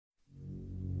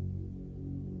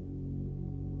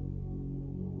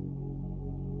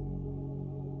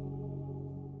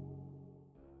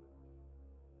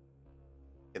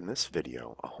In this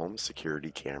video, a home security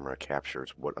camera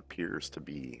captures what appears to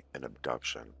be an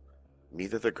abduction.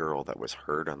 Neither the girl that was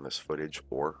heard on this footage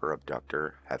or her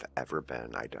abductor have ever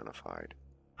been identified.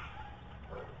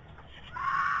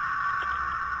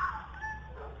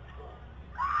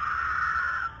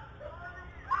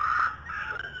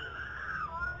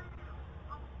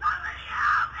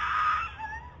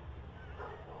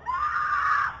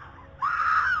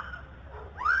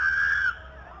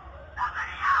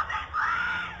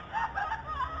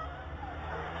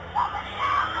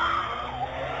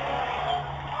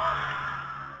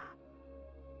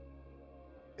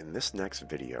 In this next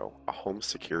video, a home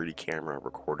security camera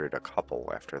recorded a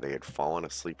couple after they had fallen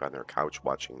asleep on their couch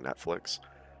watching Netflix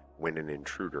when an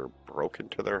intruder broke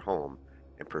into their home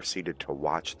and proceeded to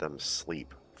watch them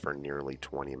sleep for nearly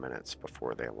 20 minutes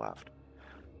before they left.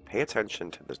 Pay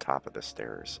attention to the top of the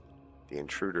stairs. The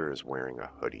intruder is wearing a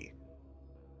hoodie.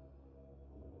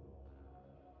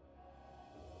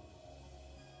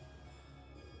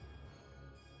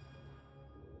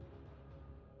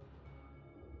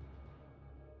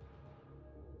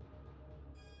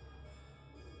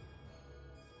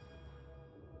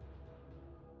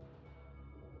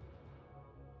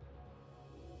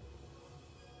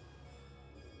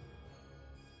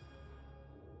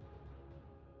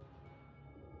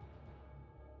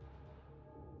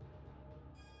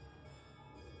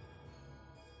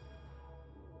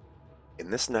 In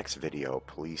this next video,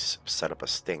 police set up a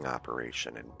sting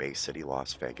operation in Bay City,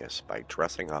 Las Vegas by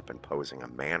dressing up and posing a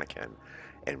mannequin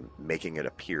and making it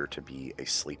appear to be a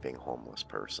sleeping homeless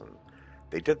person.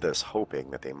 They did this hoping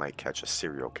that they might catch a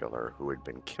serial killer who had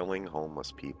been killing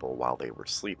homeless people while they were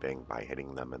sleeping by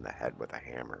hitting them in the head with a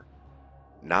hammer.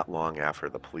 Not long after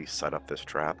the police set up this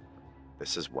trap,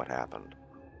 this is what happened.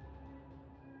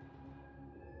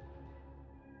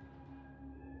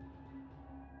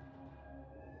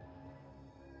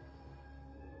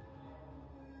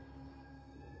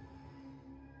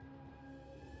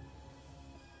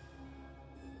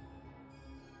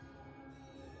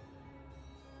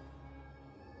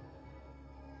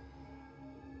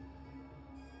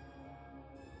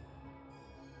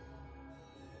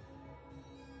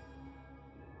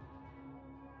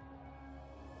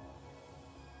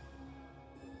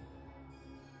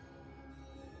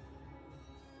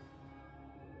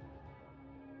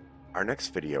 Our next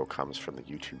video comes from the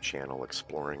YouTube channel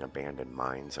Exploring Abandoned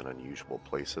Mines and Unusual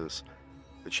Places.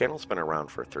 The channel's been around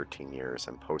for 13 years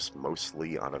and posts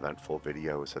mostly uneventful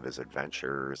videos of his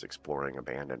adventures exploring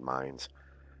abandoned mines.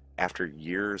 After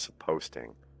years of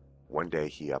posting, one day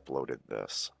he uploaded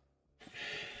this.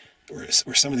 Where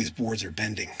some of these boards are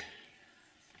bending.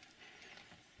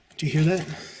 Do you hear that?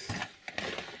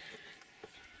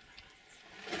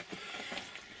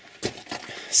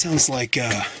 Sounds like,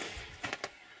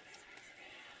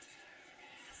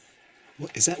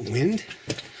 what, is that wind?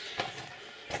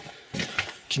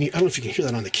 I don't know if you can hear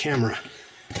that on the camera.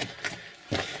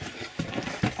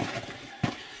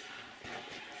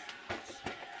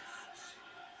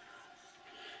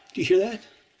 Do you hear that?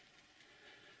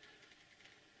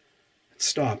 It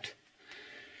stopped.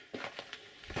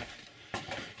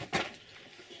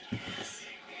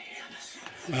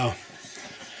 Well,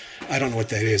 I don't know what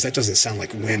that is. That doesn't sound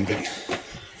like wind, but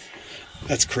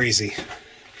that's crazy.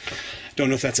 Don't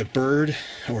know if that's a bird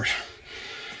or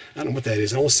I don't know what that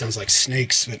is. It almost sounds like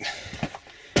snakes, but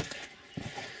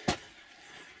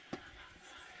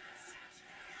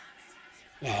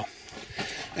wow.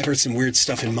 I've heard some weird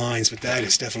stuff in mines, but that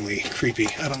is definitely creepy.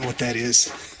 I don't know what that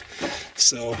is.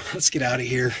 So let's get out of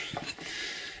here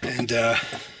and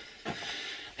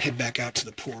head back out to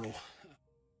the portal.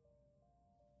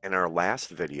 In our last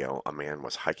video, a man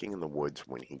was hiking in the woods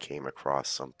when he came across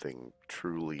something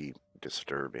truly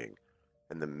disturbing.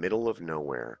 In the middle of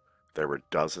nowhere, there were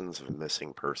dozens of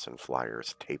missing person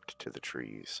flyers taped to the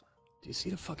trees. Do you see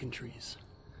the fucking trees?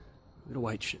 Look at the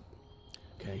white shit.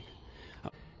 Okay?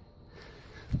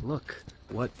 Look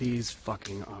what these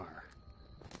fucking are.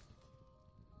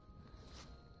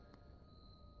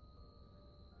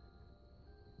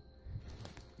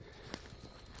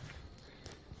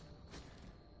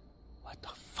 What the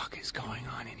fuck is going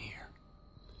on in here?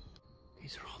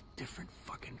 These are all different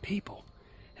fucking people.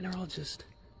 And they're all just...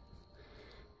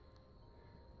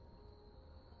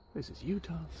 This is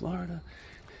Utah, Florida.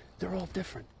 They're all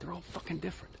different. They're all fucking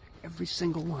different. Every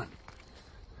single one.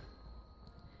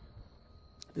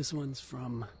 This one's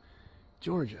from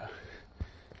Georgia.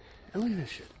 And look at this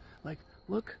shit. Like,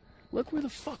 look where the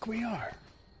fuck we are.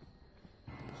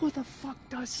 Who the fuck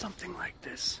does something like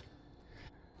this?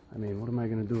 I mean, what am I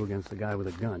gonna do against a guy with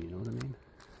a gun, you know what I mean?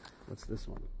 What's this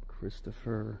one?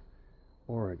 Christopher,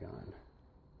 Oregon.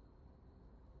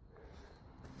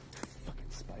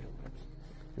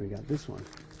 strips. And we got this one.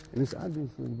 And this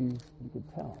obviously, these, you can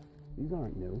tell, these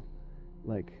aren't new.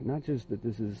 Like, not just that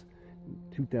this is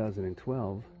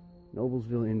 2012,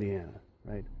 Noblesville, Indiana,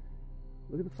 right?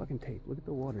 Look at the fucking tape. Look at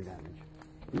the water damage.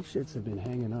 These shits have been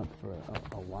hanging up for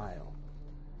a while.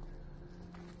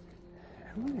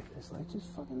 And look at this. Like,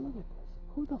 just fucking look at this.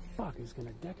 Who the fuck is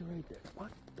gonna decorate this?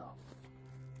 What the fuck?